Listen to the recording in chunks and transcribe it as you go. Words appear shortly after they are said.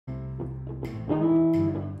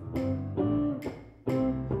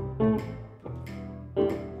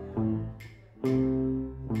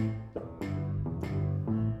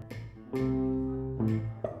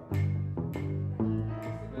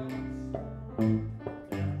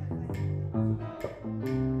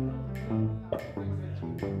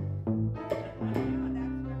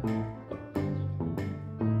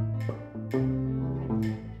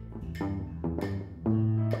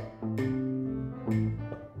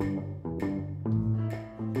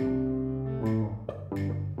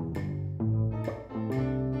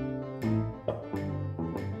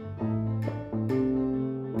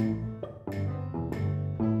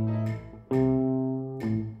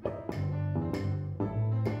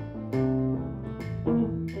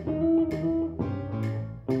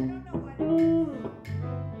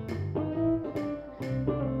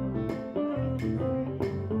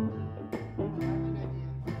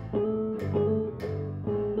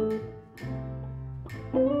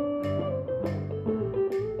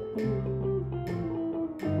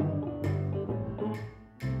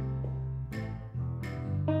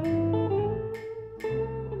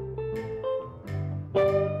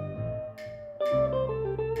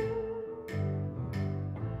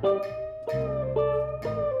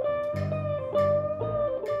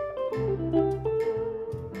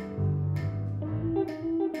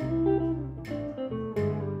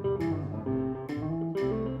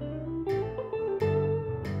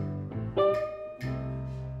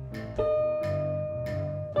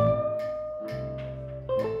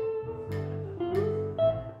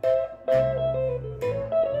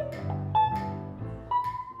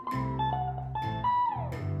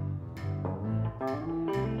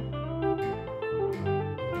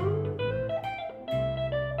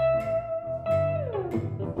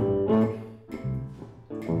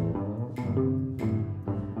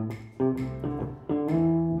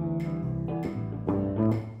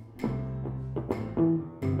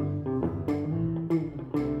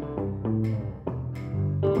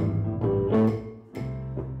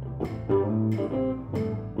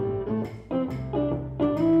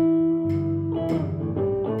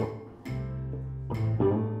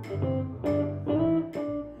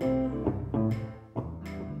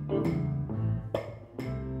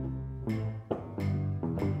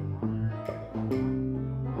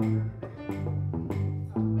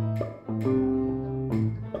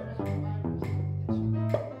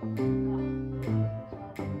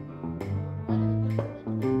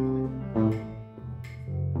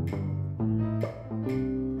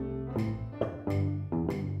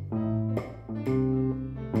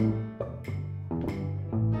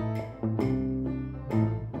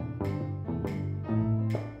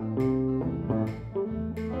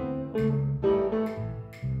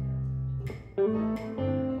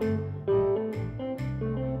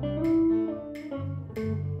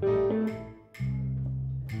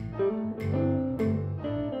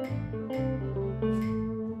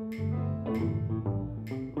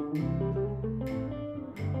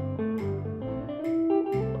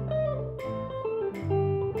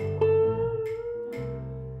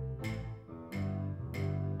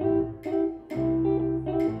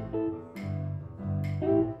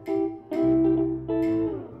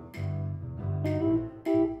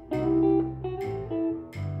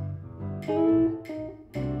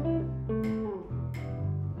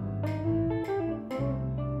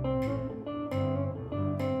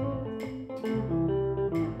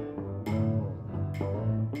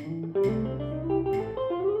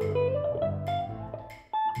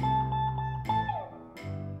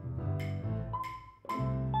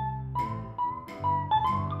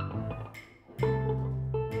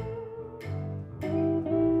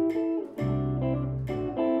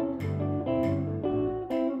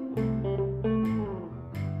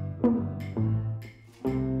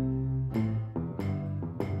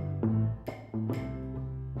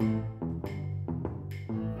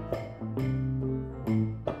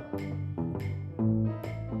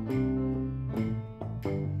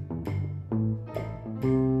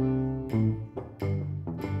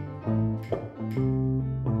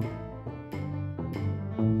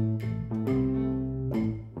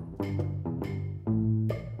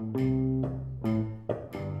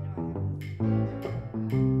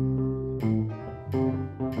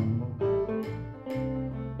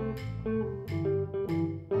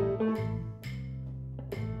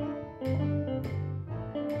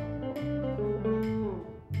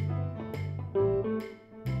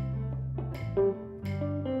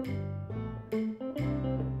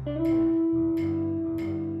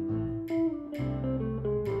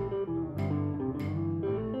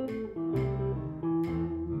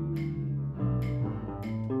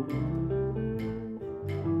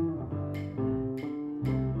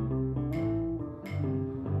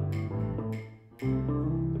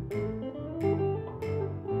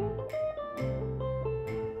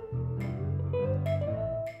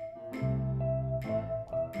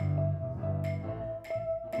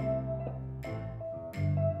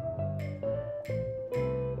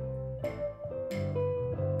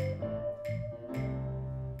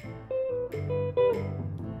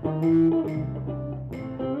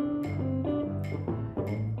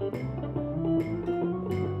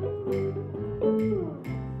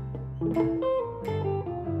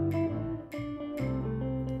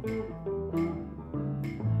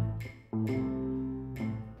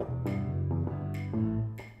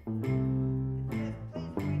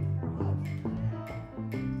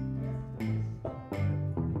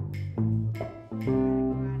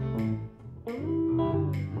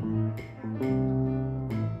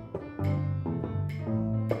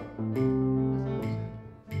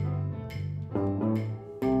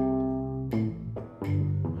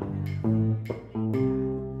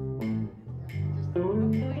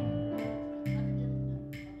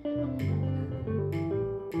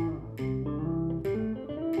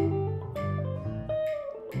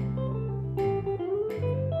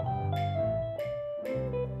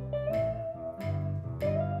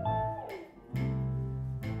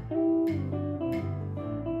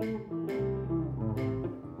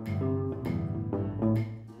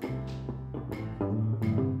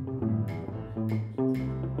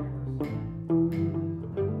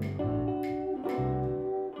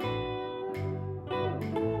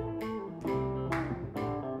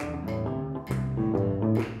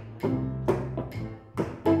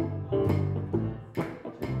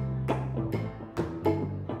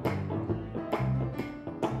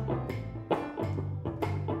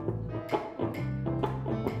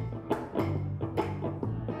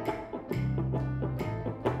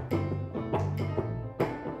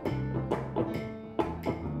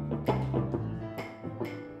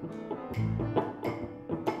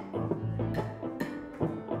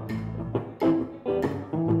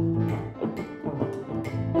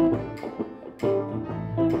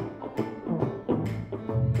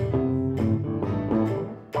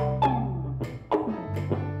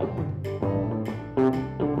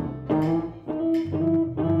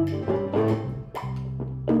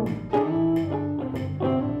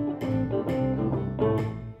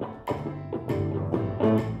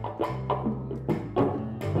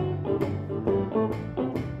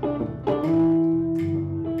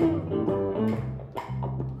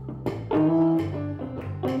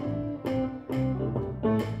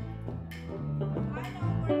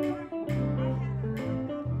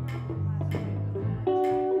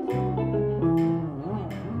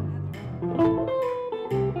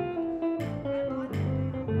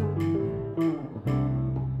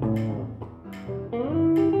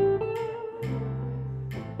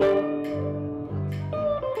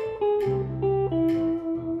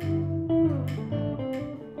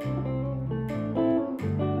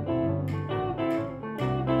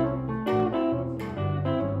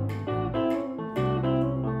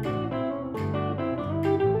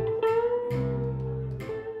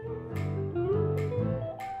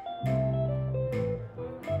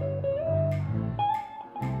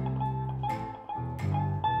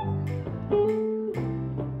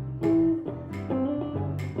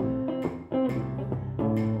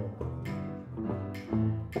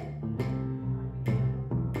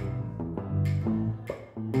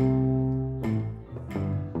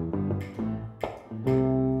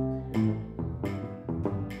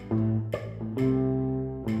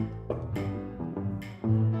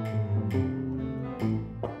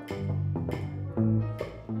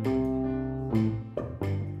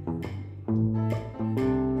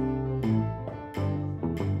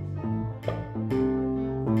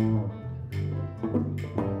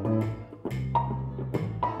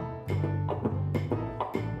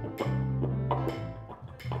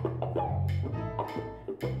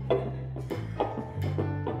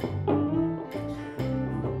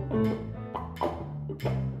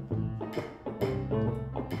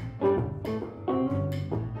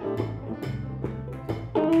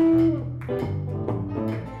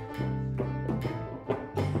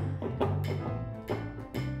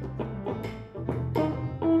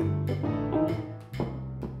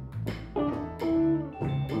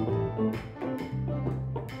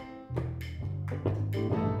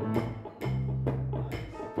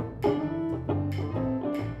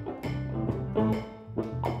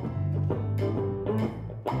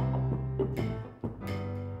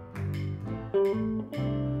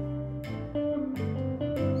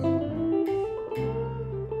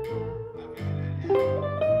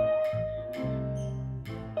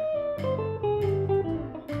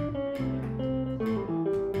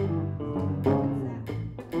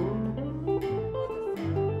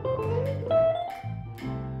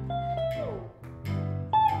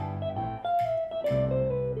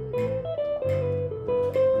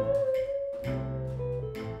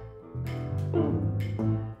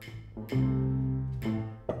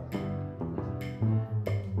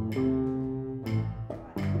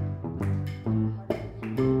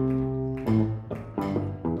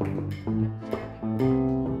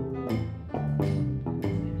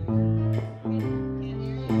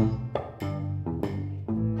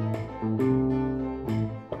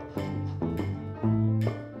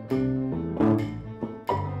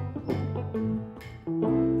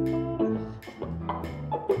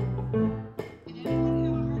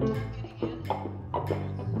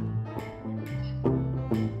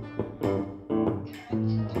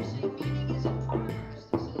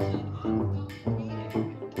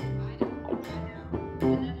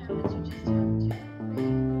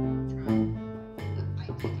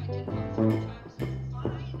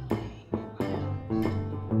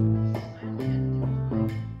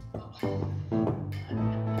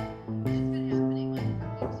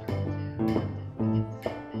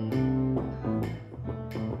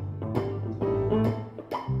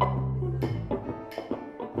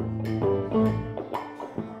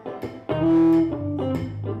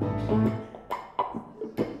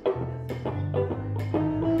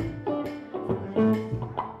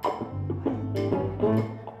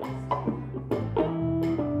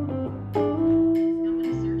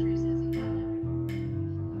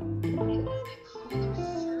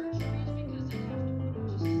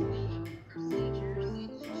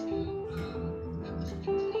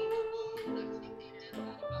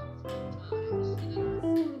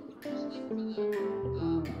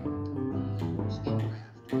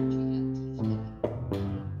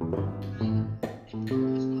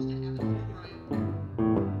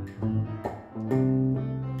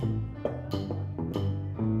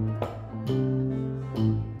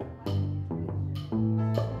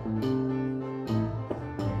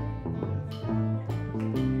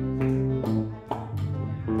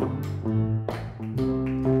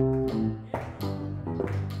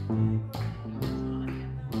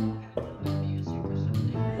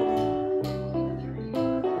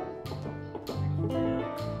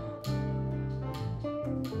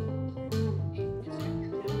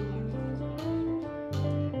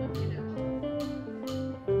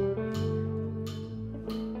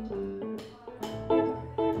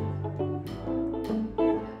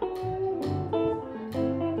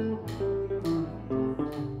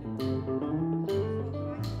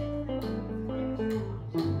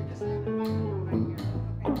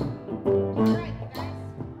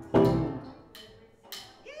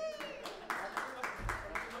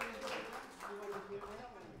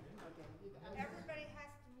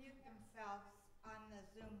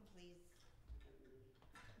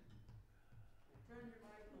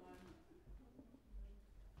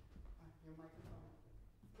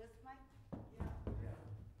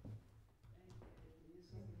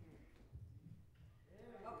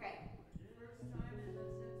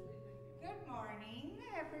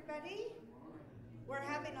We're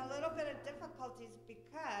having a little bit of difficulties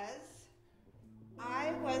because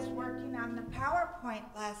I was working on the PowerPoint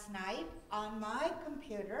last night on my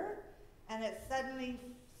computer, and it suddenly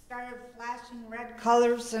started flashing red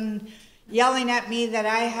colors and yelling at me that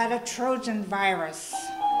I had a Trojan virus.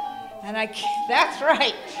 And that's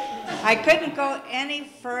right. I couldn't go any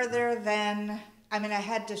further than, I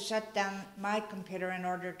had to shut down my computer in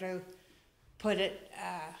order to put it,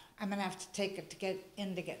 I'm gonna have to take it to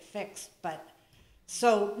get fixed, but.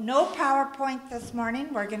 So no PowerPoint this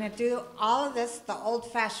morning. We're gonna do all of this the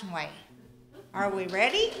old-fashioned way. Are we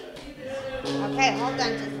ready? Okay, hold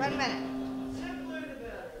on just 1 minute.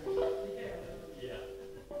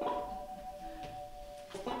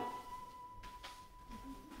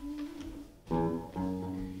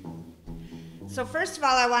 So first of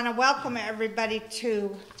all, I want to welcome everybody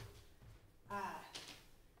to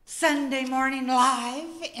Sunday Morning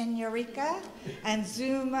Live in Eureka and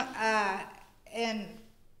Zoom in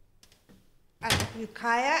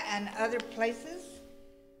Eureka and other places.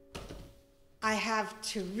 I have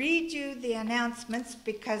to read you the announcements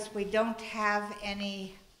because we don't have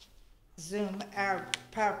any Zoom or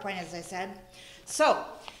PowerPoint, as I said. So,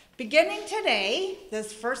 beginning today,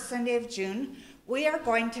 this first Sunday of June, we are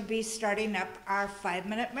going to be starting up our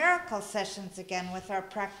 5-minute miracle sessions again with our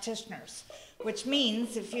practitioners, which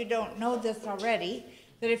means, if you don't know this already,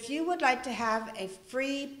 that if you would like to have a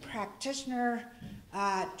free practitioner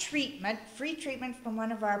free treatment from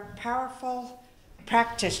one of our powerful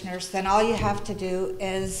practitioners, then all you have to do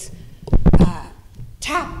is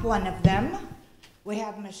tap one of them. We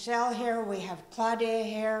have Michelle here, we have Claudia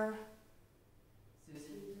here.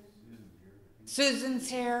 Susan's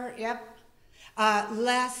here, yep.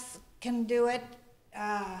 Les can do it.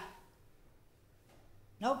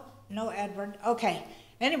 Nope, no Edward. Okay.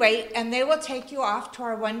 Anyway, and they will take you off to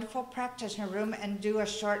our wonderful practitioner room and do a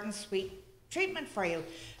short and sweet treatment for you.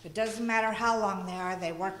 It doesn't matter how long they are,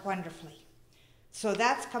 they work wonderfully. So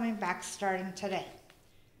that's coming back starting today.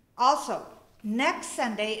 Also, next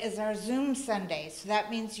Sunday is our Zoom Sunday. So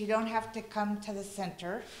that means you don't have to come to the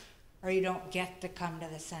center, or you don't get to come to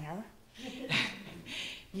the center.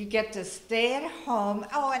 You get to stay at home.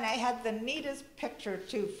 Oh, and I had the neatest picture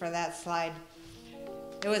too for that slide.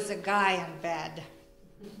 It was a guy in bed.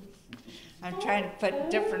 I'm trying to put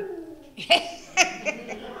different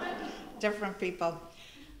people.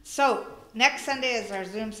 So next Sunday is our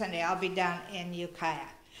Zoom Sunday. I'll be down in Eureka.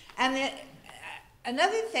 And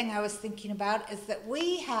another thing I was thinking about is that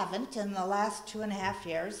we haven't, in the last 2.5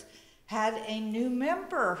 years, had a new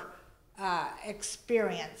member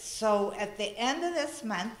experience. So at the end of this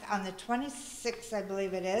month, on the 26th, I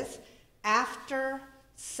believe it is, after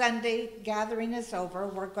Sunday gathering is over,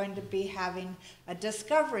 we're going to be having a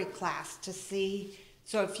discovery class to see.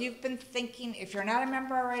 So if you've been thinking, if you're not a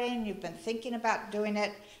member already and you've been thinking about doing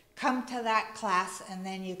it, come to that class, and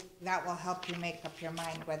then that will help you make up your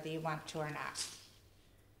mind whether you want to or not.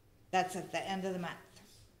 That's at the end of the month.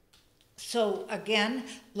 So again,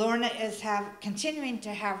 Lorna is continuing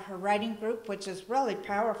to have her writing group, which is really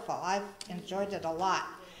powerful. I've enjoyed it a lot.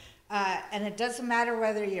 And it doesn't matter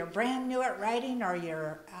whether you're brand new at writing or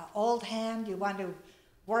you're old hand, you want to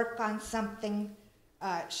work on something.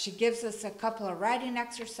 She gives us a couple of writing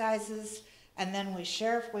exercises, and then we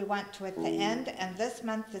share if we want to at the end. And this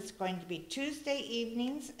month it's going to be Tuesday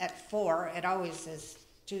evenings at 4. It always is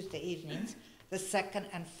Tuesday evenings. The second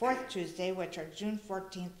and fourth Tuesday, which are June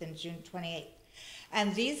 14th and June 28th.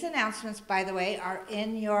 And these announcements, by the way, are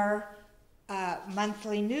in your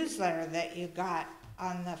monthly newsletter that you got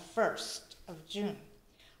on the 1st of June.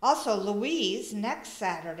 Also, Louise, next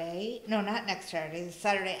Saturday, no, not next Saturday, the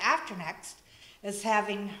Saturday after next, is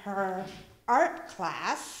having her art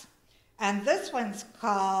class, and this one's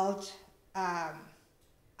called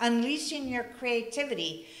Unleashing Your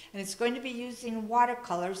Creativity, and it's going to be using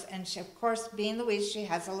watercolors, and she, of course, being Louise, she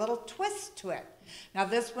has a little twist to it. Now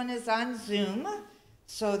this one is on Zoom,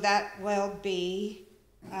 so that will be,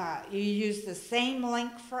 you use the same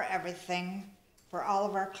link for everything, for all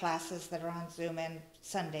of our classes that are on Zoom and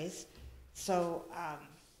Sundays. So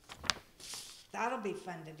that'll be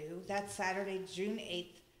fun to do. That's Saturday, June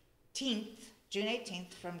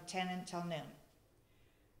 18th from 10 until noon.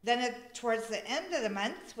 Then towards the end of the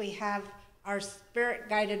month, we have our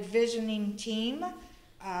Spirit-Guided Visioning team,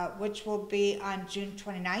 which will be on June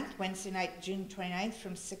 29th, Wednesday night, June 29th,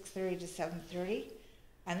 from 6:30 to 7:30.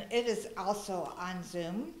 And it is also on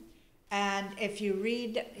Zoom. And if you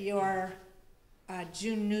read your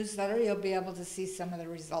June newsletter, you'll be able to see some of the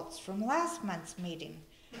results from last month's meeting.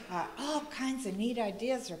 All kinds of neat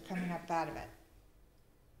ideas are coming up out of it.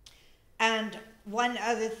 And one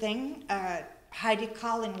other thing, Heidi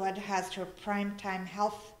Collingwood has her primetime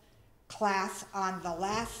health class on the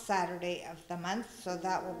last Saturday of the month, so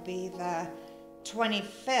that will be the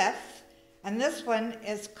 25th. And this one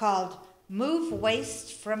is called Move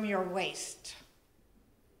Waste from Your Waist.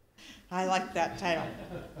 I like that title.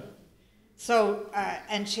 So,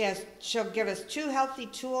 and she'll give us 2 healthy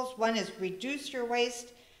tools. One is reduce your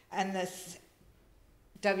waste, and this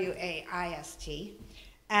W-A-I-S-T.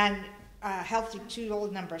 And healthy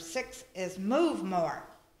tool number 6 is move more.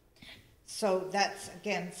 So that's,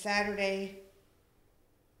 again, Saturday.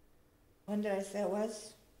 When did I say it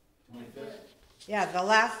was? 25th. Yeah, the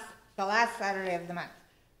last Saturday of the month,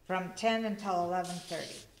 from 10 until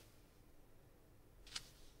 11:30.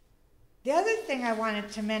 The other thing I wanted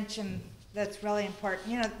to mention that's really important,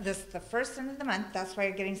 you know, this the first end of the month, that's why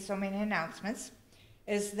you're getting so many announcements,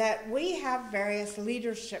 is that we have various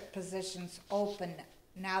leadership positions open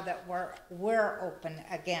now that we're open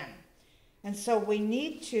again. And so we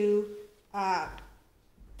need to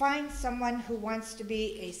find someone who wants to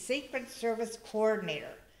be a sacred service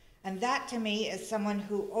coordinator. And that to me is someone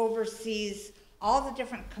who oversees all the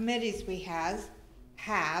different committees we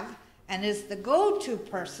have and is the go-to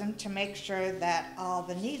person to make sure that all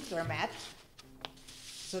the needs are met.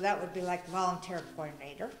 So that would be like volunteer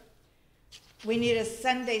coordinator. We need a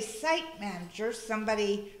Sunday site manager,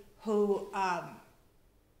 somebody who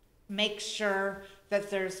makes sure that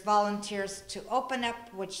there's volunteers to open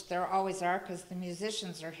up, which there always are because the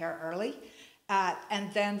musicians are here early,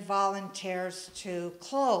 and then volunteers to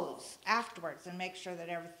close afterwards and make sure that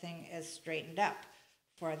everything is straightened up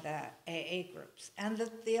for the AA groups and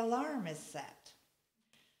that the alarm is set.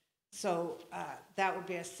 So that would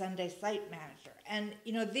be a Sunday site manager. And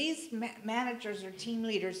you know, these managers or team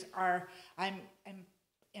leaders are, I'm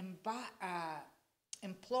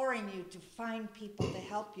imploring you to find people to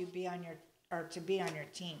help you be on your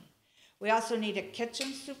team. We also need a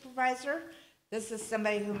kitchen supervisor. This is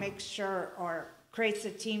somebody who makes sure or creates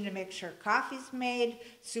a team to make sure coffee's made,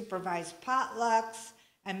 supervise potlucks,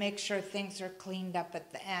 and make sure things are cleaned up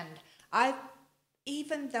at the end.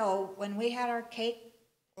 Even though when we had our cake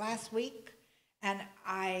last week and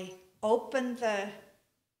I opened the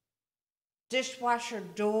dishwasher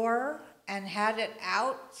door and had it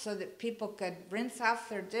out so that people could rinse off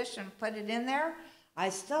their dish and put it in there, I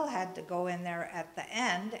still had to go in there at the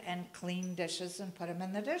end and clean dishes and put them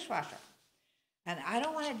in the dishwasher. And I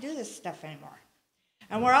don't want to do this stuff anymore.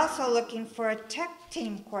 And we're also looking for a tech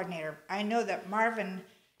team coordinator. I know that Marvin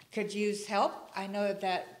could use help. I know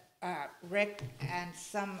that Rick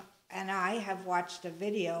and I have watched a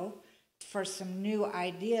video for some new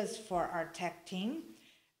ideas for our tech team.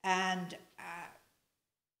 And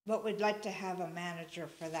but we'd like to have a manager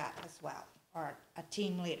for that as well, or a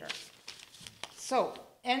team leader. So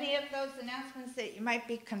any of those announcements that you might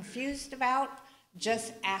be confused about,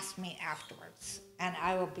 just ask me afterwards, and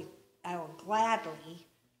I will gladly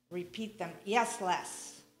repeat them. Yes,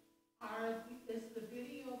 Les? Is the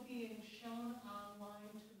video being shown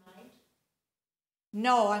online tonight?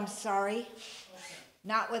 No, I'm sorry. Okay.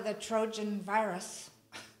 Not with a Trojan virus.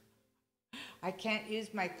 I can't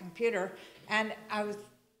use my computer, and I was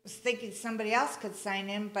thinking somebody else could sign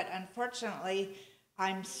in, but unfortunately,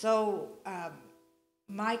 I'm so,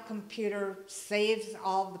 my computer saves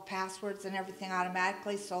all the passwords and everything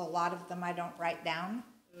automatically, so a lot of them I don't write down.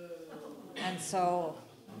 And so,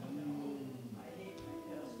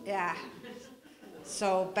 yeah,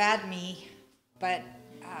 so bad me, but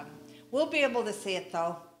we'll be able to see it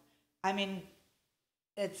though. I mean,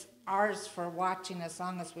 it's ours for watching as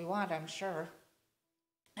long as we want, I'm sure.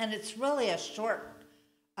 And it's really a short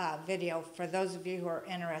video for those of you who are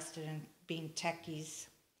interested in being techies.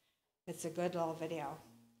 It's a good little video.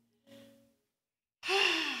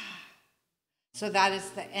 So that is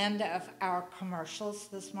the end of our commercials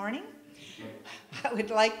this morning. I would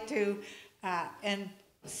like to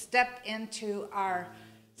step into our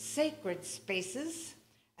sacred spaces.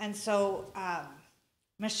 And so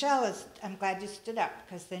Michelle I'm glad you stood up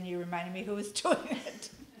because then you reminded me who was doing it.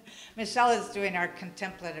 Michelle is doing our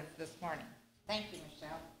contemplative this morning. Thank you,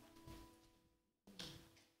 Michelle.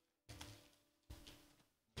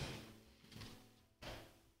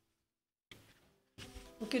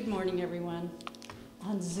 Well, good morning, everyone,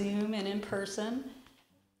 on Zoom and in person.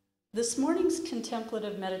 This morning's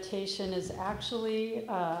contemplative meditation is actually,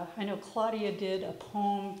 I know Claudia did a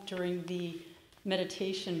poem during the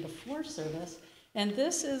meditation before service, and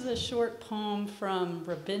this is a short poem from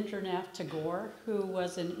Rabindranath Tagore, who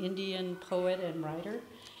was an Indian poet and writer.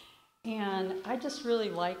 And I just really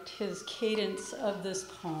liked his cadence of this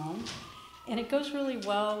poem, and it goes really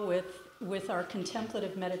well with our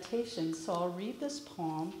contemplative meditation. So I'll read this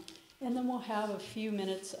poem, And then we'll have a few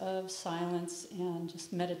minutes of silence and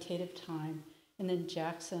just meditative time. And then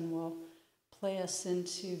Jackson will play us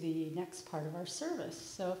into the next part of our service.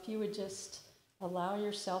 So if you would just allow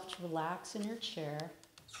yourself to relax in your chair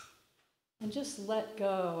and just let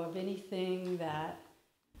go of anything that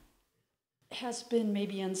has been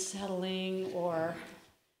maybe unsettling, or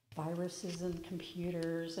viruses and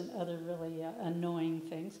computers and other really annoying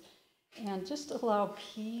things. And just allow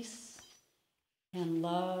peace and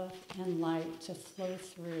love and light to flow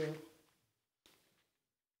through.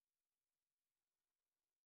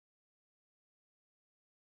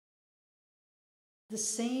 The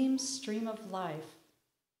same stream of life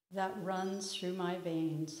that runs through my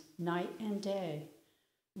veins night and day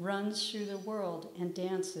runs through the world and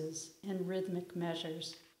dances in rhythmic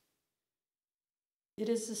measures. It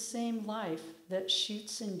is the same life that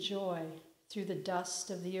shoots in joy through the dust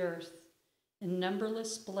of the earth in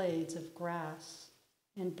numberless blades of grass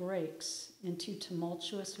and breaks into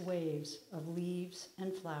tumultuous waves of leaves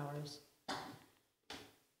and flowers.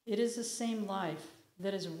 It is the same life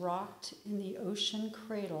that is rocked in the ocean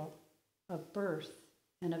cradle of birth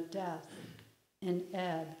and of death, in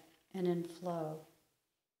ebb and in flow.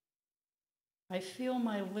 I feel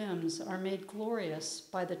my limbs are made glorious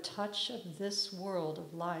by the touch of this world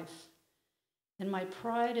of life, and my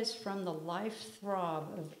pride is from the life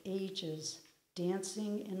throb of ages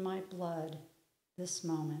dancing in my blood this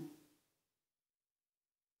moment.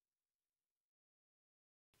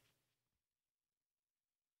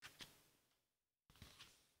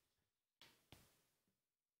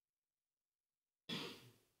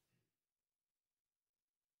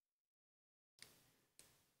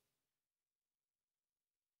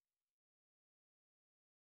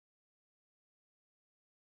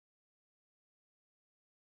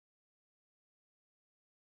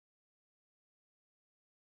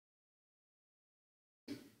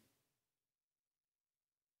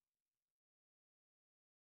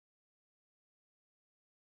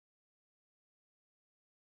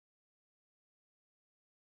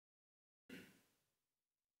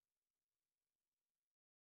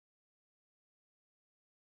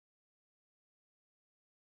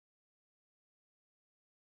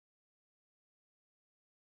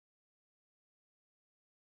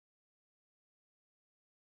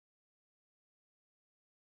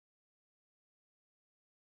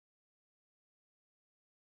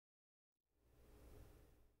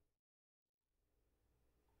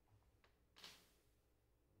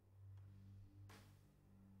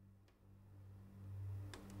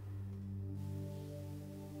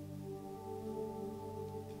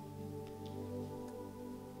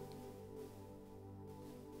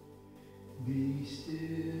 Be still,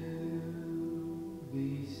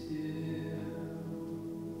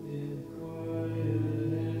 in quiet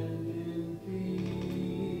and in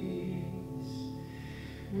peace.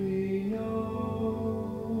 We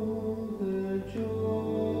know the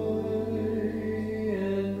joy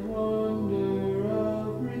and wonder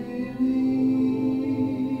of release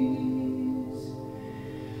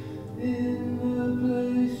in the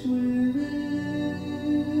place within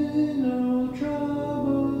all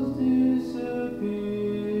troubles disappear.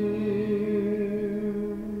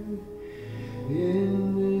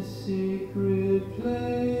 In this secret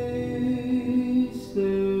place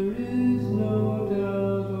there is no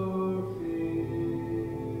doubt or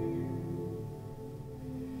fear.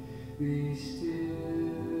 Be still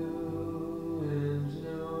and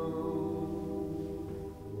know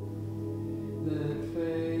that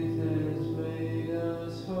faith has made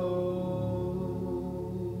us whole.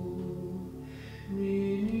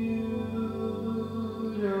 Renewed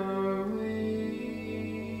are we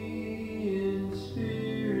in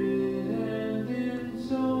spirit and in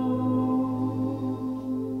soul.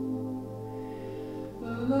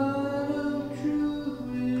 The light of truth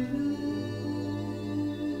within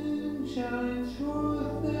shines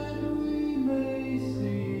forth that we may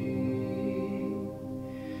see.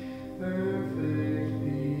 Perfect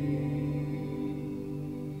peace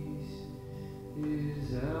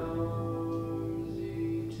is ours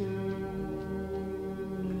eternally.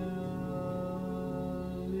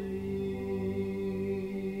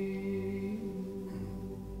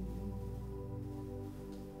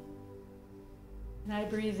 And I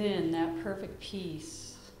breathe in that perfect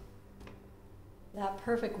peace, that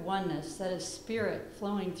perfect oneness that is spirit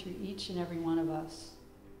flowing through each and every one of us.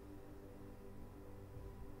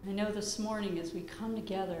 I know this morning as we come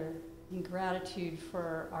together in gratitude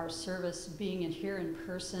for our service, being in here in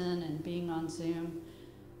person and being on Zoom,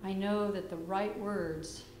 I know that the right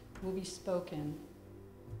words will be spoken,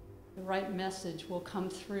 the right message will come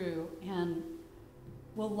through, and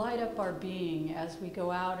will light up our being as we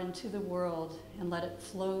go out into the world and let it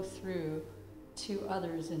flow through to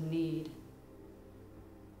others in need.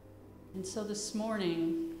 And so this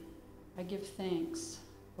morning, I give thanks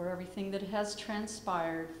for everything that has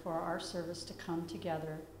transpired for our service to come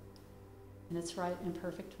together in its right and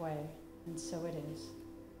perfect way, and so it is.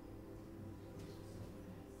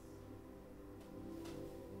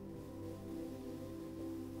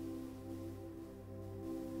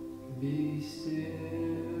 Be still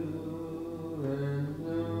and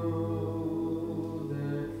know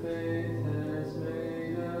that faith has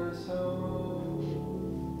made us whole.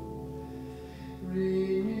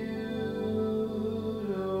 Renewed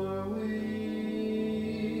are we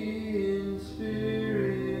in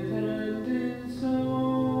spirit and in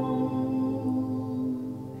soul.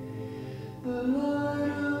 The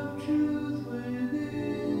light of truth within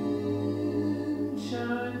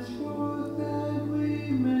shines forth that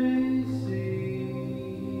we may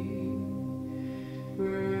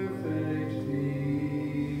perfect peace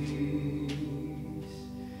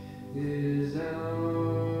is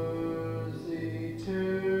ours eternally.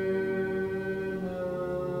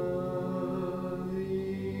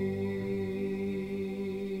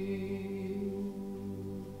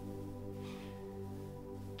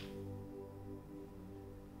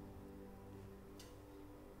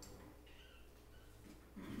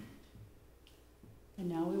 And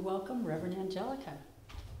now we welcome Reverend Angelica.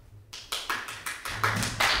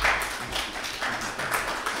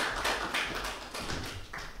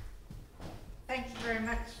 Thank you very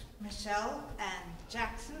much, Michelle and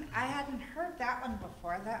Jackson. I hadn't heard that one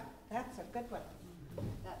before. That's a good one,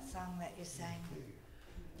 that song that you sang.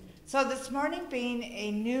 So this morning being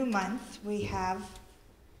a new month, we have,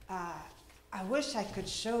 I wish I could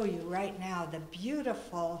show you right now the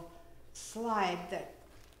beautiful slide that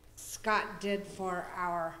Scott did for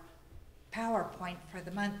our PowerPoint for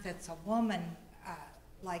the month. It's a woman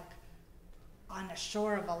like on a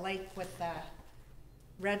shore of a lake with the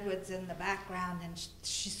redwoods in the background, and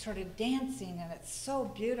she's sort of dancing, and it's so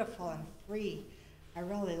beautiful and free. I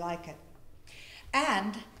really like it.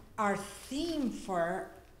 And our theme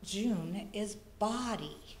for June is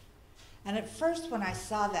body. And at first when I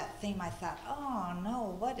saw that theme, I thought, oh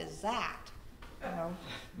no, what is that? You know,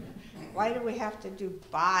 why do we have to do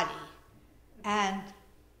body? And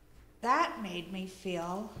that made me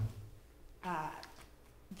feel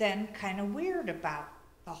then kind of weird about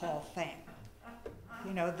the whole thing.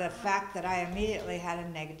 You know, the fact that I immediately had a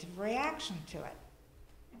negative reaction to it.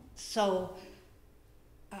 So,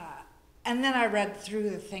 and then I read through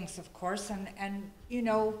the things, of course, and you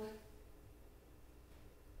know,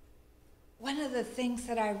 one of the things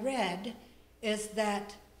that I read is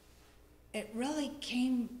that it really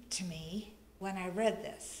came to me when I read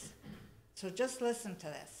this. So just listen to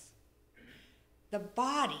this. The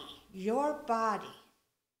body, your body,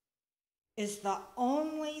 is the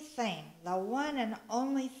only thing, the one and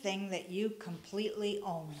only thing that you completely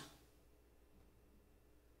own.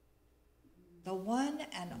 The one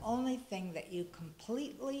and only thing that you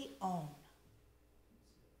completely own.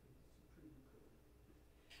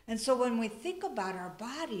 And so when we think about our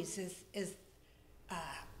bodies is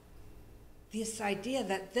this idea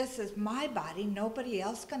that this is my body, nobody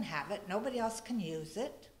else can have it, nobody else can use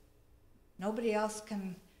it, nobody else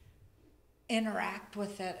can interact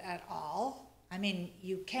with it at all. I mean,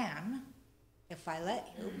 you can, if I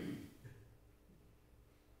let you.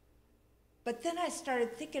 But then I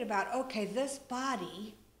started thinking about, okay, this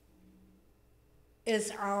body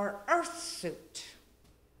is our earth suit.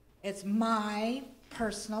 It's my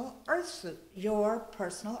personal earth suit, your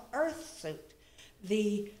personal earth suit.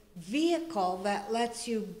 The vehicle that lets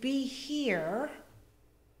you be here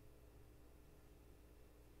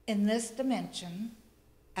in this dimension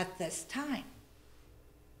at this time.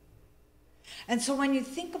 And so when you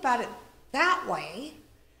think about it that way,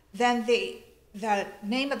 then the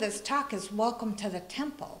name of this talk is Welcome to the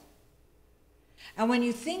Temple. And when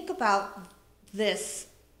you think about this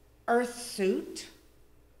earth suit,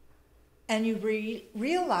 and you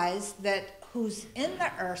realize that who's in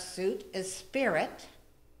the earth suit is spirit,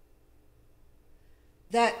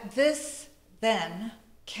 that this then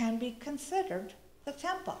can be considered the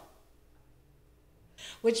temple.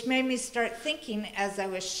 Which made me start thinking, as I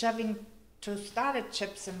was shoving tostada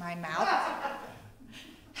chips in my mouth,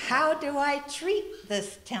 how do I treat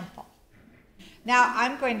this temple? Now,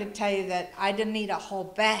 I'm going to tell you that I didn't eat a whole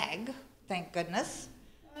bag, thank goodness.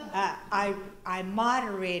 I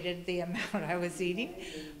moderated the amount I was eating,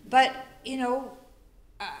 but you know,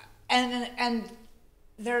 and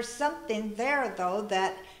there's something there though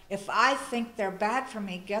that if I think they're bad for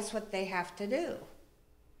me, guess what they have to do?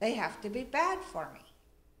 They have to be bad for me.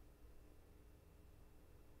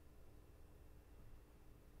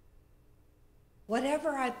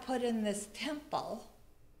 whatever I put in this temple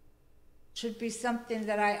should be something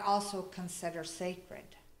that I also consider sacred.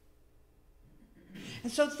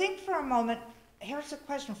 And so think for a moment, here's a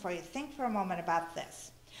question for you. Think for a moment about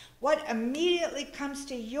this. What immediately comes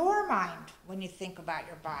to your mind when you think about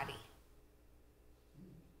your body?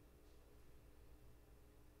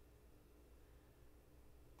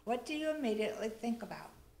 What do you immediately think about?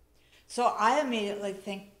 So I immediately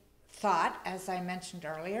thought, as I mentioned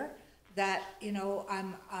earlier, that,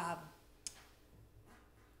 I'm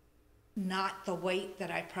not the weight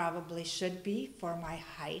that I probably should be for my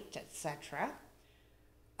height, etc.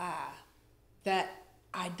 That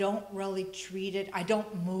I don't really treat it, I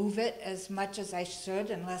don't move it as much as I should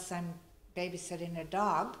unless I'm babysitting a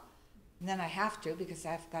dog. And then I have to because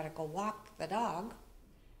I've got to go walk the dog.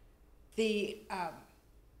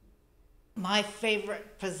 My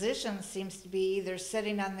favorite position seems to be either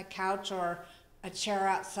sitting on the couch or a chair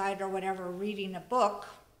outside or whatever, reading a book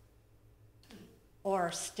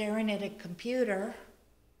or staring at a computer.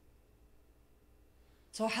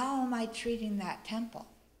 So how am I treating that temple?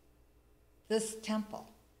 This temple?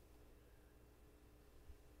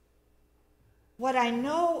 What I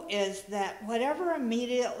know is that whatever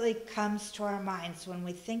immediately comes to our minds when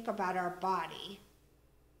we think about our body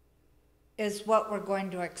is what we're going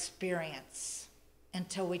to experience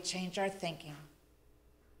until we change our thinking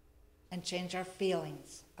and change our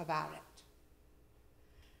feelings about it.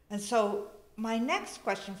 And so my next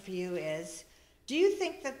question for you is, do you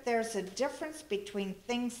think that there's a difference between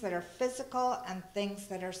things that are physical and things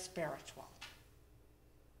that are spiritual?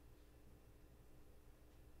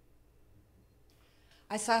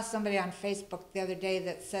 I saw somebody on Facebook the other day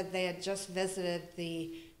that said they had just visited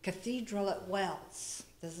the cathedral at Wells.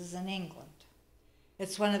 This is in England.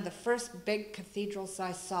 It's one of the first big cathedrals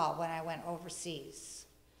I saw when I went overseas.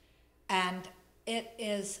 And it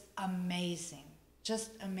is amazing,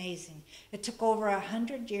 just amazing. It took over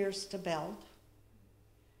 100 years to build.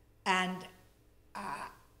 And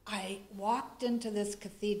I walked into this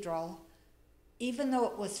cathedral, even though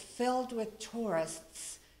it was filled with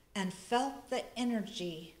tourists, and felt the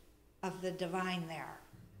energy of the divine there.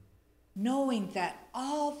 Knowing that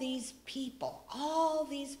all these people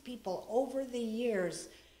over the years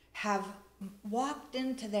have walked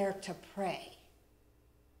into there to pray.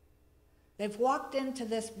 They've walked into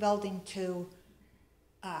this building to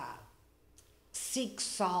seek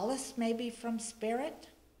solace maybe from spirit,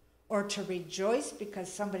 or to rejoice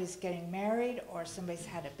because somebody's getting married or somebody's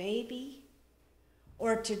had a baby,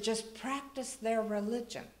 or to just practice their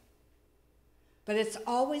religion. But it's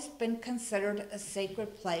always been considered a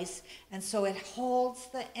sacred place, and so it holds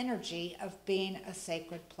the energy of being a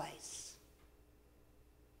sacred place.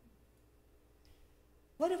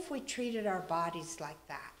 What if we treated our bodies like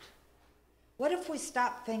that? What if we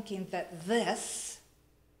stopped thinking that this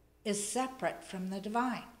is separate from the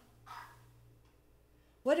divine?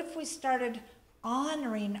 What if we started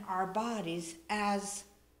honoring our bodies as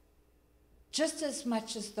just as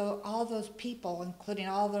much as though all those people, including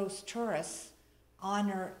all those tourists,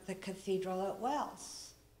 honor the cathedral at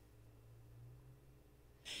Wells?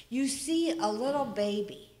 You see a little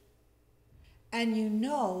baby, and you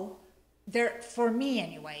know, for me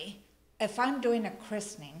anyway, if I'm doing a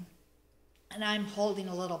christening and I'm holding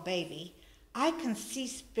a little baby, I can see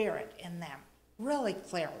spirit in them really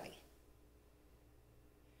clearly.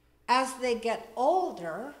 As they get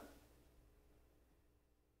older,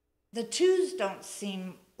 the twos don't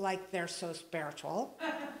seem like they're so spiritual.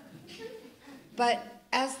 But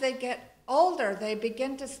as they get older, they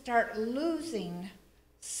begin to start losing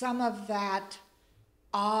some of that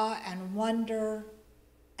awe and wonder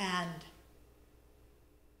and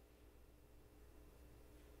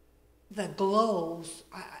the glows,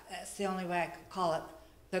 that's the only way I could call it,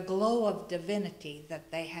 the glow of divinity that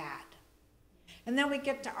they had. And then we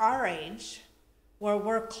get to our age, where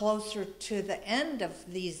we're closer to the end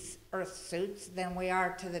of these earth suits than we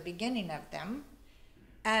are to the beginning of them.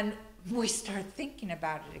 And we start thinking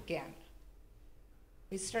about it again.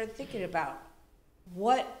 We start thinking about,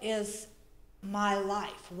 what is my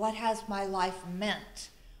life? What has my life meant?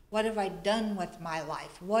 What have I done with my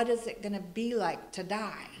life? What is it going to be like to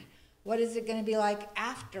die? What is it going to be like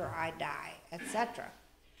after I die, etc.?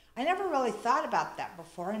 I never really thought about that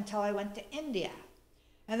before until I went to India.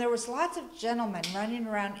 And there was lots of gentlemen running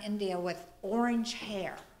around India with orange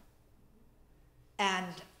hair.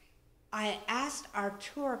 And I asked our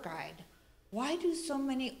tour guide, why do so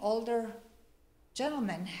many older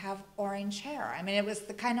gentlemen have orange hair? I mean, it was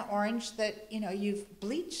the kind of orange that, you've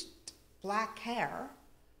bleached black hair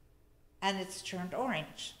and it's turned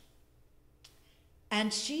orange.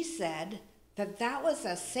 And she said that that was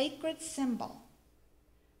a sacred symbol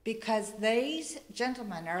because these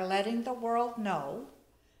gentlemen are letting the world know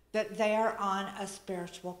that they are on a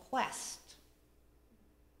spiritual quest.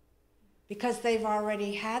 Because they've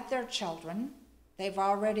already had their children, they've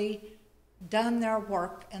already done their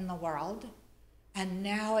work in the world, and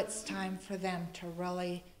now it's time for them to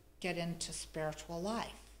really get into spiritual life.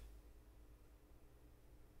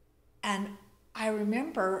 And I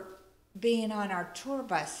remember being on our tour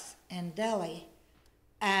bus in Delhi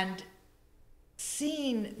and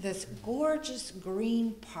seeing this gorgeous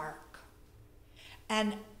green park.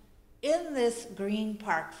 And in this green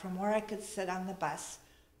park, from where I could sit on the bus,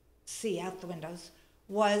 see out the windows,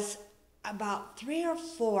 was about 3 or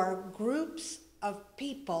 4 groups of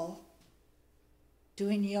people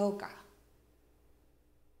doing yoga.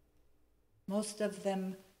 Most of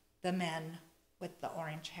them the men with the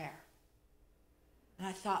orange hair. And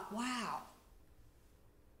I thought, wow,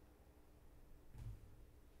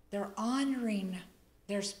 they're honoring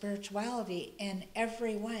their spirituality in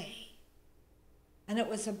every way. And it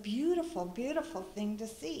was a beautiful, beautiful thing to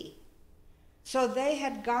see. So they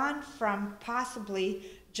had gone from possibly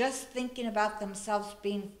just thinking about themselves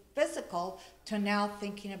being physical to now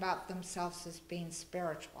thinking about themselves as being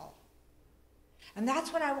spiritual. And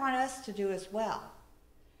that's what I want us to do as well,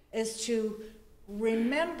 is to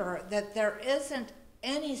remember that there isn't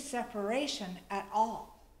any separation at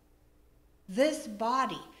all. This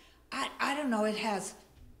body, I don't know, it has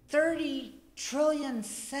 30 trillion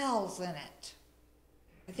cells in it.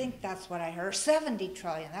 I think that's what I heard. 70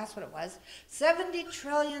 trillion, that's what it was. 70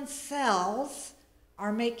 trillion cells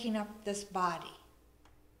are making up this body.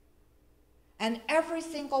 And every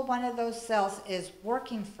single one of those cells is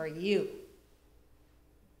working for you,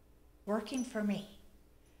 working for me.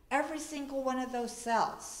 Every single one of those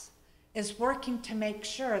cells is working to make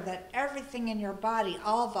sure that everything in your body,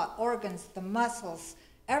 all the organs, the muscles,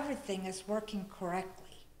 everything is working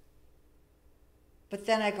correctly. But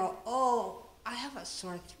then I go, oh, I have a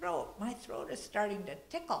sore throat. My throat is starting to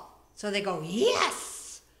tickle. So they go,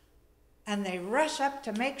 yes! And they rush up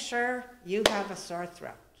to make sure you have a sore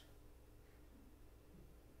throat.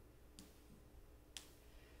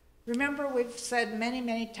 Remember, we've said many,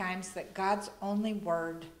 many times that God's only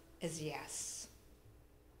word is yes.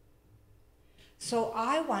 So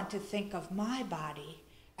I want to think of my body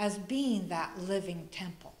as being that living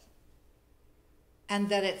temple, and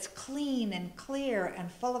that it's clean and clear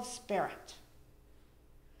and full of spirit.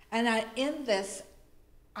 And in this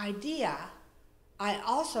idea, I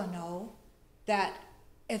also know that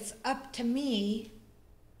it's up to me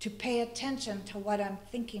to pay attention to what I'm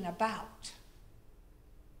thinking about.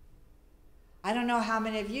 I don't know how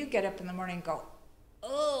many of you get up in the morning and go,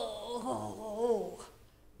 oh,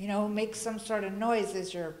 you know, make some sort of noise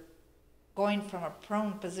as you're going from a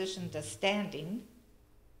prone position to standing.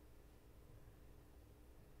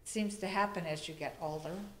 Seems to happen as you get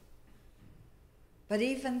older. But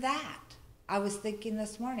even that, I was thinking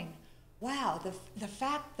this morning, wow, the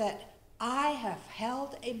fact that I have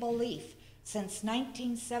held a belief since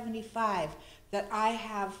 1975 that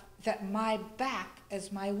that my back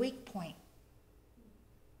is my weak point.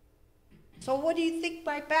 So what do you think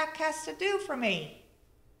my back has to do for me?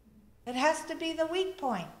 It has to be the weak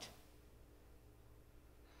point.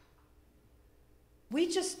 We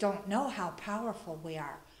just don't know how powerful we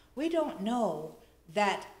are. We don't know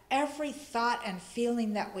that every thought and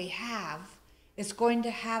feeling that we have is going to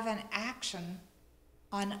have an action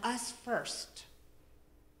on us first.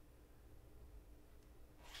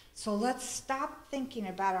 So let's stop thinking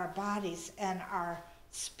about our bodies and our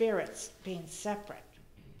spirits being separate.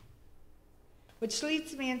 Which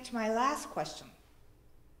leads me into my last question.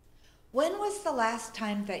 When was the last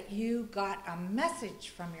time that you got a message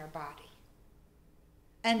from your body?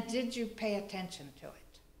 And did you pay attention to it?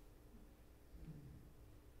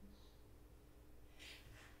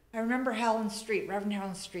 I remember Reverend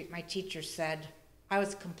Helen Street, my teacher said, I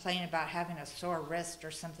was complaining about having a sore wrist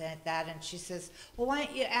or something like that, and she says, well, why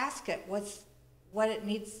don't you ask it what it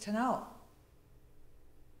needs to know?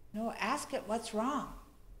 No, ask it what's wrong.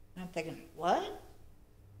 And I'm thinking, what?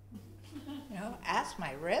 Ask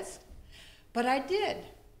my wrist? But I did.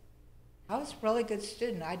 I was a really good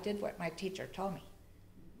student. I did what my teacher told me.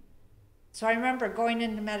 So I remember going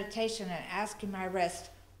into meditation and asking my wrist,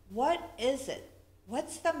 what is it?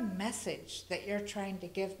 What's the message that you're trying to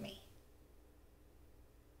give me?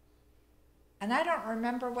 And I don't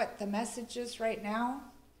remember what the message is right now,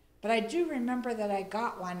 but I do remember that I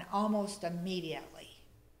got one almost immediately.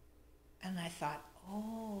 And I thought,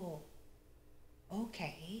 oh,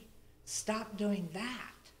 okay, stop doing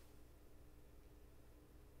that.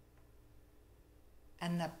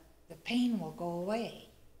 And the pain will go away.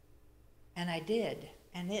 And I did.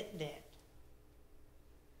 and it did.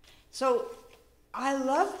 So I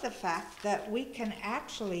love the fact that we can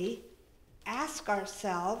actually ask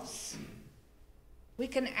ourselves, we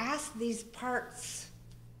can ask these parts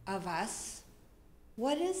of us,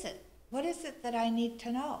 what is it? What is it that I need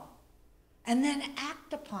to know? And then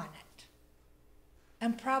act upon it.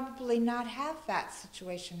 And probably not have that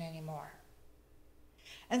situation anymore.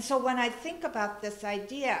 And so when I think about this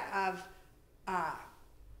idea of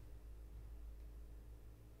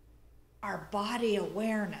our body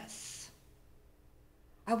awareness,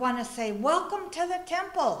 I want to say, welcome to the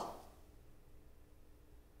temple.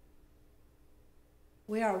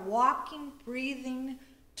 We are walking, breathing,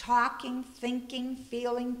 talking, thinking,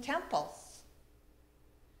 feeling temples.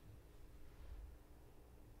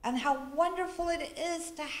 And how wonderful it is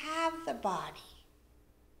to have the body.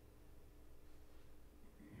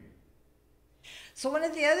 So one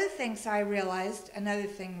of the other things I realized, another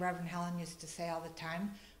thing Reverend Helen used to say all the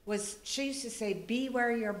time, was she used to say, be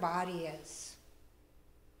where your body is.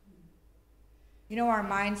 You know, our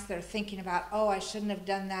minds, they're thinking about, oh, I shouldn't have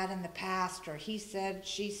done that in the past, or he said,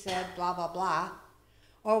 she said, blah, blah, blah.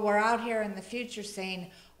 Or we're out here in the future saying,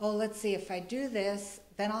 oh, let's see, if I do this,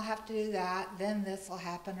 then I'll have to do that, then this will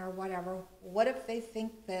happen, or whatever. What if they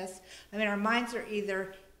think this? I mean, our minds are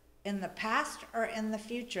either in the past or in the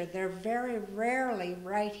future. They're very rarely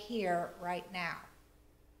right here, right now.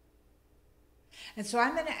 And so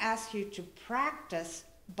I'm going to ask you to practice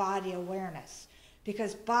body awareness,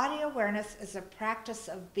 because body awareness is a practice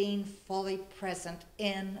of being fully present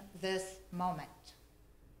in this moment.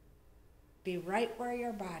 Be right where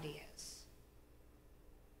your body is.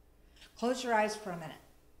 Close your eyes for a minute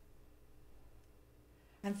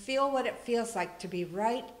and feel what it feels like to be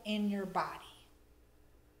right in your body.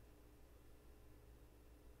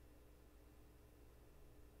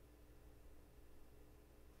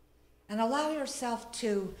 And allow yourself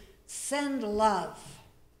to send love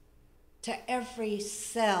to every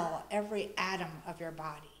cell, every atom of your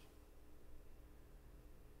body.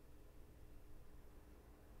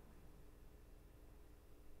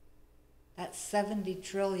 That 70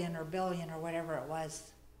 trillion or billion or whatever it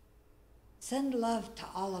was. Send love to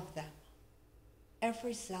all of them,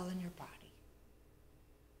 every cell in your body.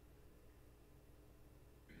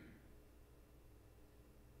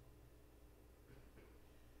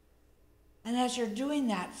 And as you're doing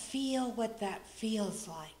that, feel what that feels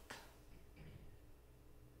like.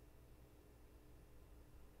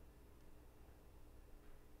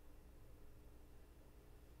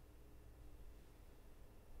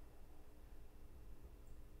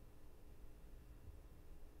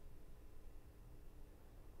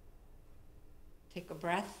 Take a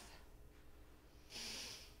breath.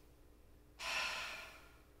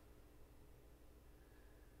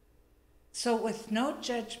 So with no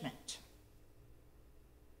judgment,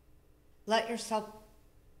 let yourself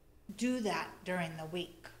do that during the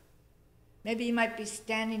week. Maybe you might be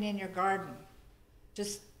standing in your garden.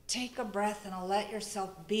 Just take a breath and let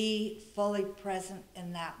yourself be fully present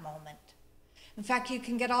in that moment. In fact, you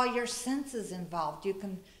can get all your senses involved. You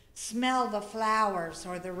can smell the flowers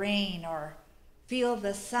or the rain, or feel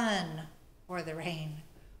the sun or the rain.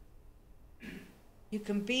 You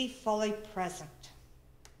can be fully present.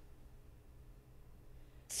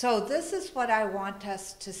 So this is what I want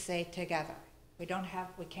us to say together. We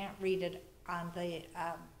can't read it on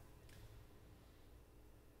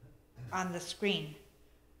the screen,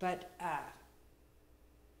 but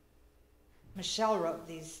Michelle wrote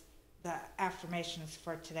the affirmations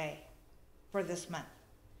for today, for this month.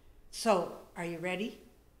 So, are you ready?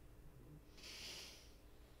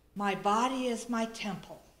 My body is my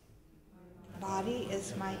temple. Body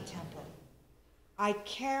is my temple. I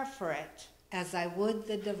care for it as I would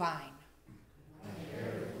the divine.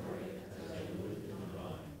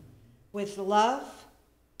 With love,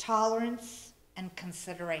 tolerance, and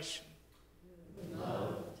consideration.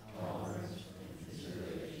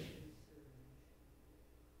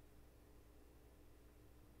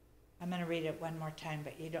 I'm going to read it one more time,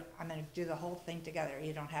 but I'm going to do the whole thing together.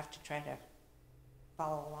 You don't have to try to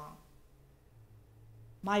follow along.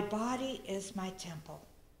 My body is my temple.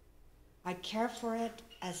 I care for it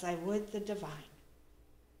as I would the divine,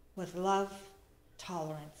 with love,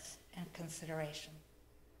 tolerance, and consideration.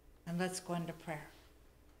 And let's go into prayer.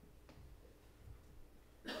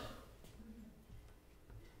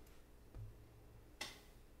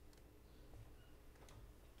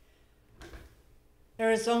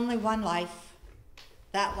 There is only one life.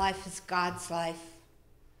 That life is God's life.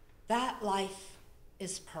 That life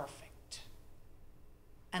is perfect.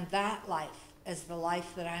 And that life is the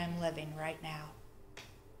life that I am living right now.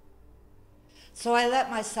 So I let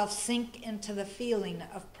myself sink into the feeling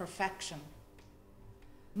of perfection.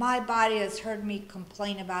 My body has heard me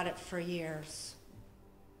complain about it for years,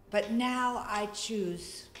 but now I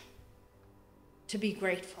choose to be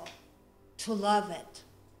grateful, to love it,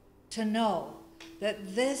 to know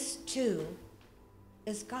that this too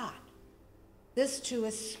is God. This too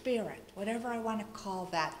is spirit, whatever I want to call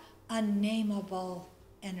that unnameable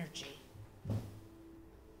energy.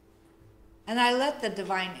 And I let the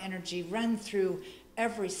divine energy run through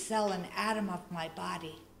every cell and atom of my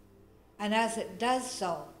body. And as it does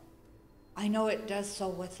so, I know it does so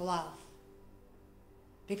with love.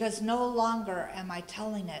 Because no longer am I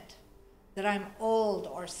telling it that I'm old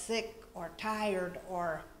or sick or tired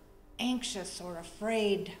or anxious or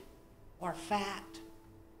afraid or fat.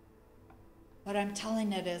 What I'm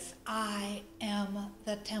telling it is, I am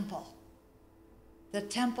the temple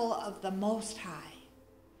of the Most High.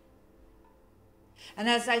 And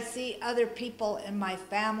as I see other people in my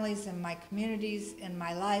families, in my communities, in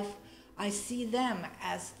my life, I see them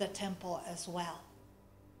as the temple as well.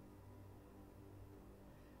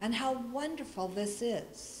 And how wonderful this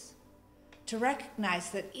is, to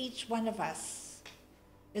recognize that each one of us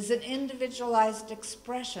is an individualized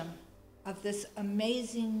expression of this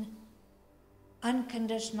amazing,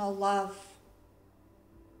 unconditional love.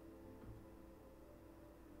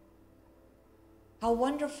 How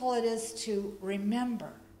wonderful it is to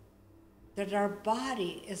remember that our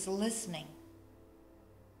body is listening.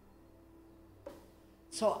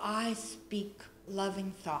 So I speak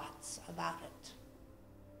loving thoughts about it.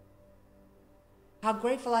 How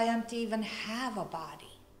grateful I am to even have a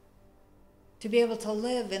body, to be able to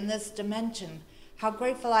live in this dimension. How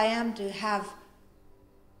grateful I am to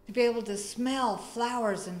be able to smell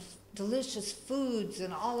flowers and delicious foods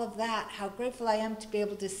and all of that. How grateful I am to be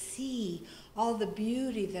able to see all the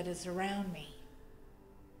beauty that is around me.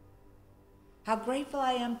 How grateful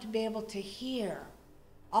I am to be able to hear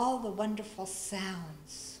all the wonderful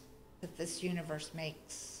sounds that this universe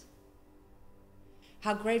makes.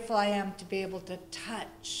 How grateful I am to be able to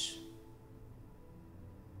touch,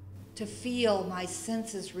 to feel my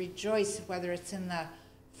senses rejoice, whether it's in the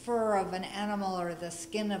fur of an animal or the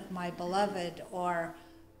skin of my beloved or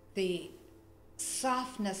the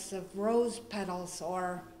softness of rose petals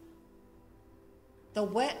or the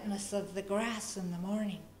wetness of the grass in the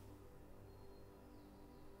morning.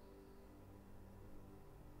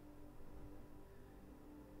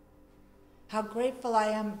 How grateful I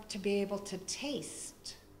am to be able to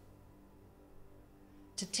taste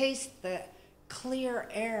the clear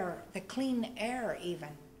air, the clean air even,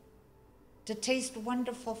 to taste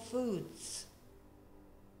wonderful foods.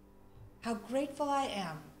 How grateful I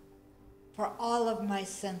am for all of my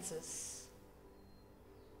senses.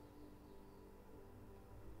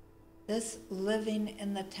 This living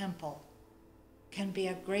in the temple can be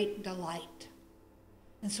a great delight.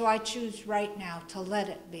 And so I choose right now to let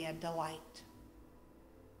it be a delight.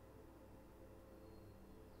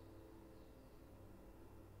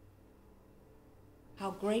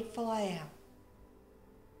 How grateful I am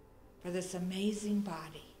for this amazing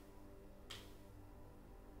body.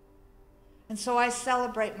 And so I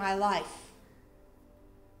celebrate my life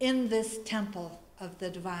in this temple of the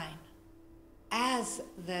divine, as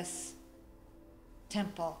this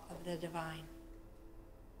temple of the divine,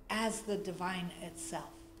 as the divine itself.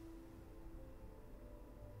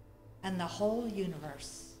 And the whole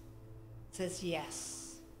universe says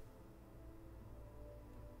yes.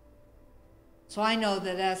 So I know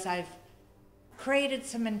that as I've created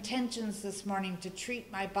some intentions this morning to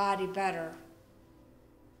treat my body better,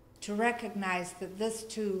 to recognize that this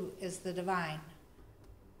too is the divine,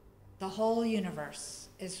 the whole universe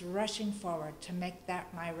is rushing forward to make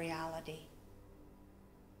that my reality.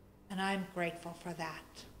 And I'm grateful for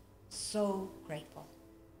that. So grateful.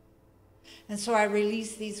 And so I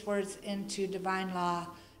release these words into divine law,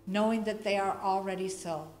 knowing that they are already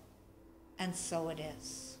so, and so it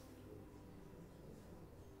is.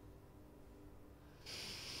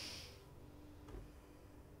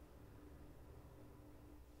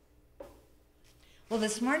 Well,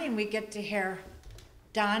 this morning we get to hear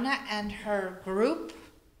Donna and her group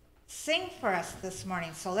sing for us this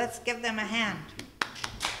morning, so let's give them a hand.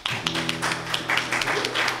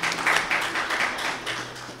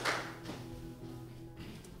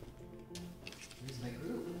 Here's my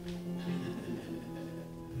group.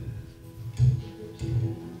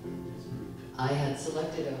 I had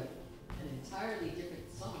selected an entirely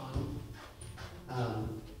different song,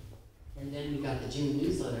 and then we got the June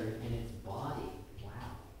newsletter, and it's Body.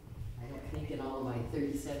 I don't think in all of my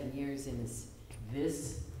 37 years in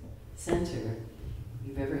this center,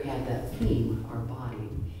 you've ever had that theme, our body.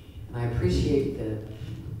 I appreciate the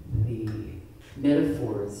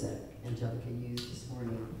metaphors that Angelica used this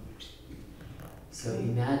morning. So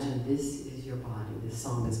imagine this is your body. This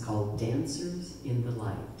song is called Dancers in the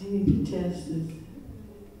Light. I need to test this.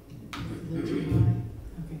 Is that too high?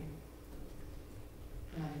 Okay.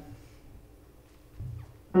 Got it.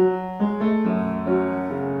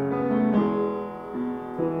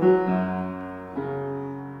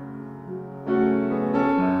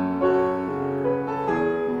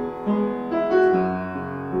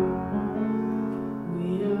 We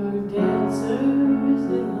are dancers in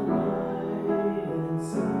the light and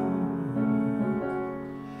sing.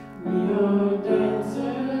 We are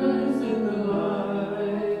dancers in the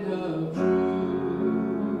light of truth.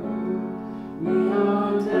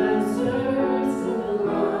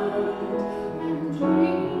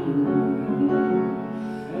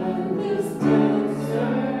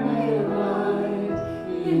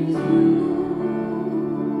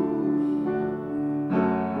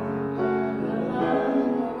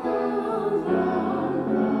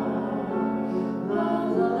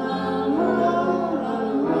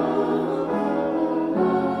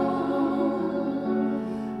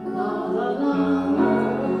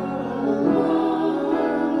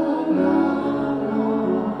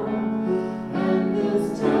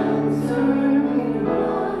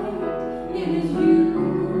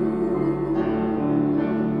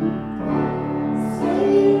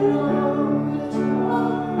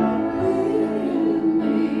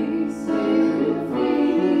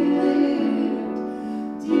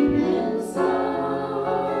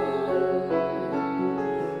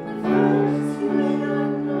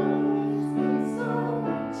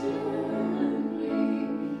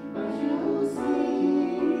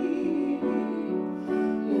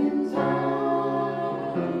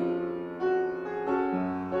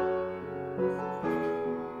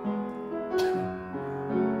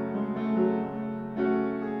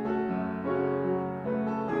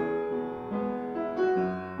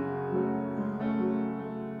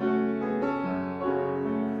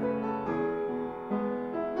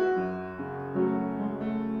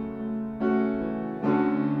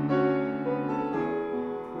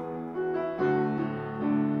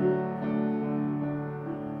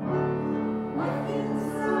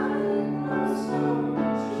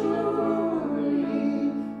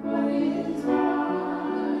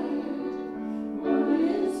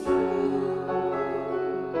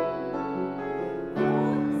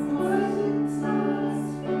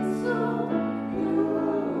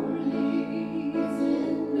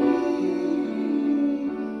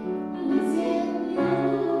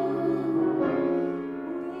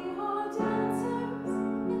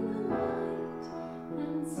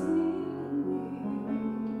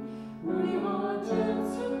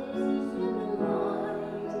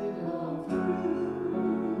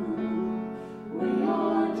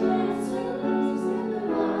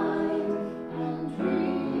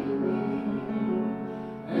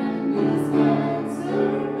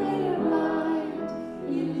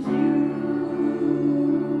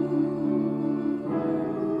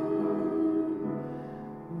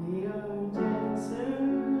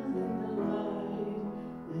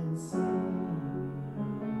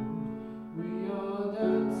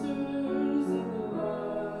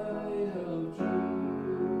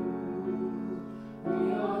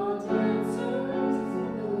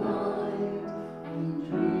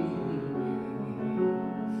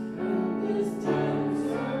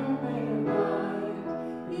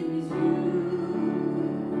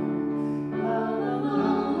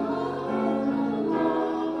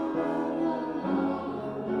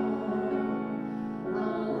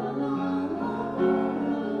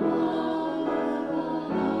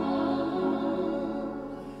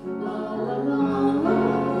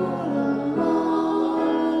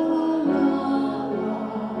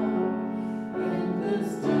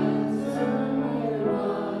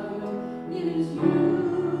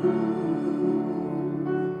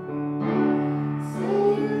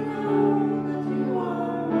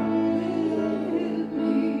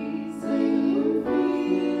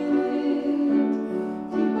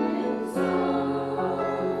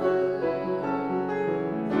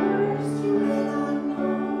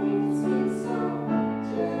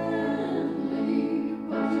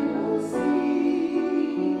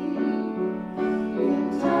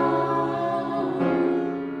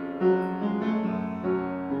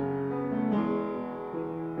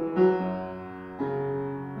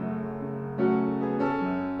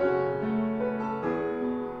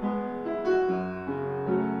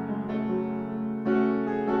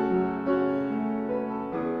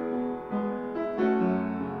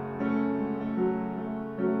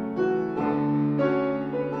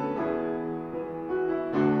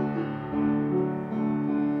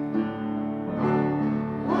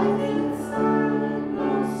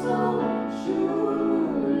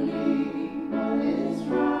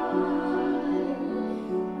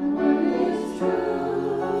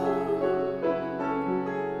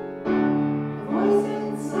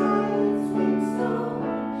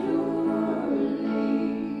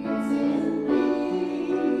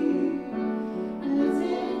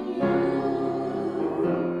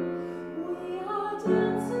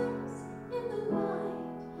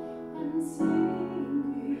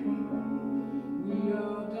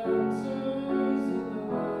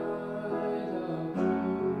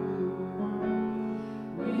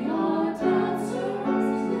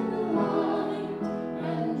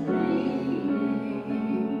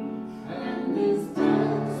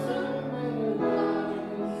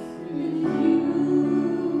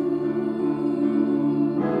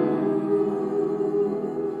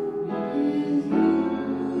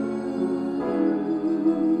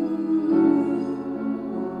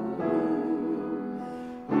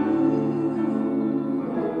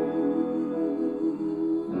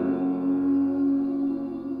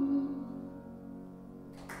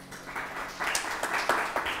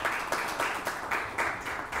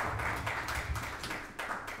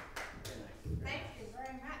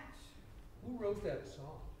 wrote that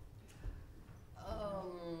song?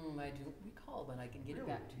 I don't recall, but I can get it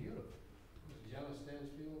back to you. Beautiful. Janice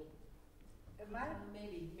Stansfield? It might have,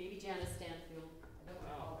 Maybe Janice Stanfield. I don't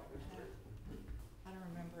recall. I don't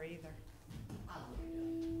remember either. I'll look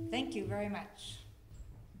it up. Thank you very much.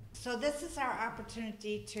 So this is our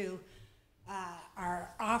opportunity to, our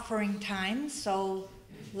offering time. So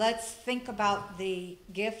let's think about the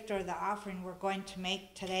gift or the offering we're going to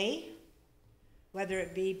make today, whether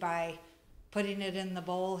it be by putting it in the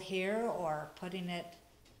bowl here or putting it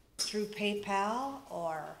through PayPal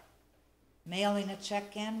or mailing a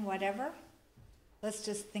check in, whatever. Let's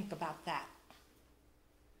just think about that.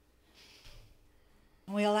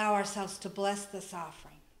 And we allow ourselves to bless this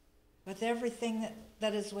offering. With everything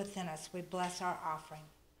that is within us, we bless our offering.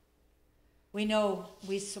 We know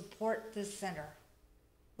we support this center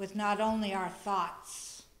with not only our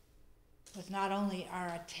thoughts, with not only our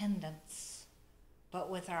attendance, but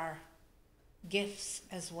with our gifts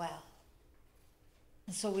as well.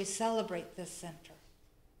 And so we celebrate this center.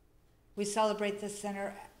 We celebrate this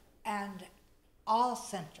center and all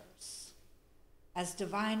centers as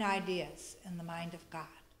divine ideas in the mind of God.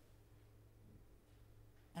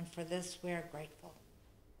 And for this we are grateful.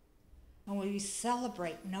 And we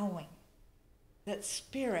celebrate knowing that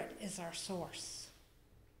Spirit is our source,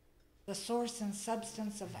 the source and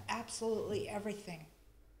substance of absolutely everything,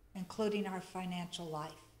 including our financial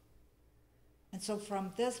life. And so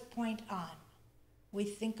from this point on, we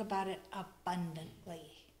think about it abundantly.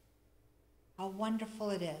 How wonderful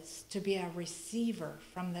it is to be a receiver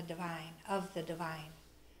from the divine, of the divine,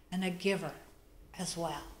 and a giver as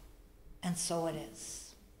well. And so it is.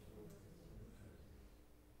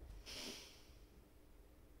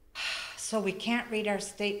 So we can't read our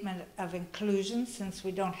statement of inclusion since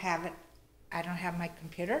we don't have it. I don't have my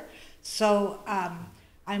computer. So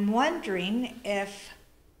I'm wondering if,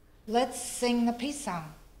 let's sing the peace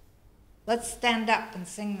song. Let's stand up and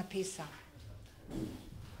sing the peace song.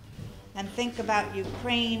 And think about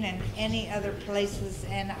Ukraine and any other places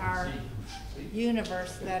in our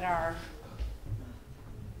universe that are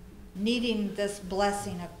needing this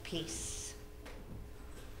blessing of peace.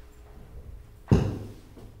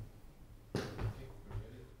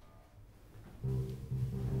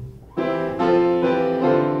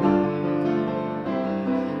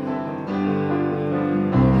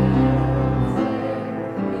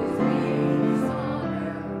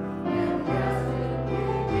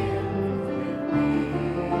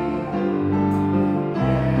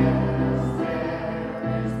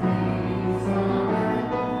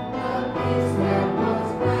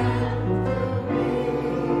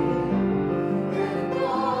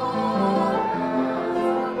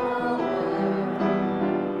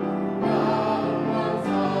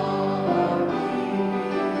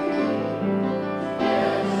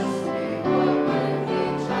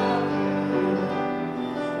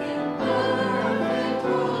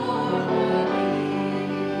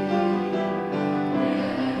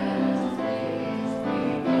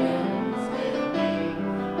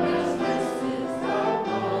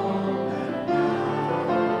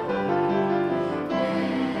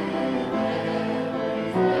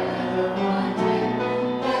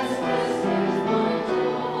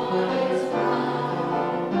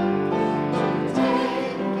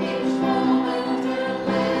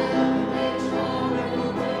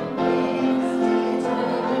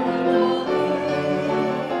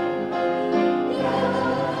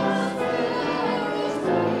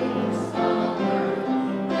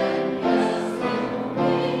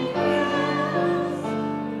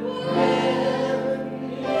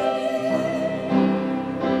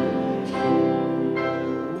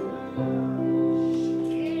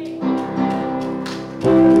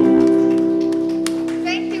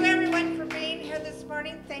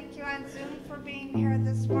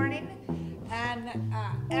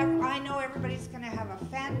 I know everybody's going to have a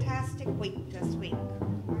fantastic week this week,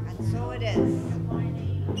 and so it is.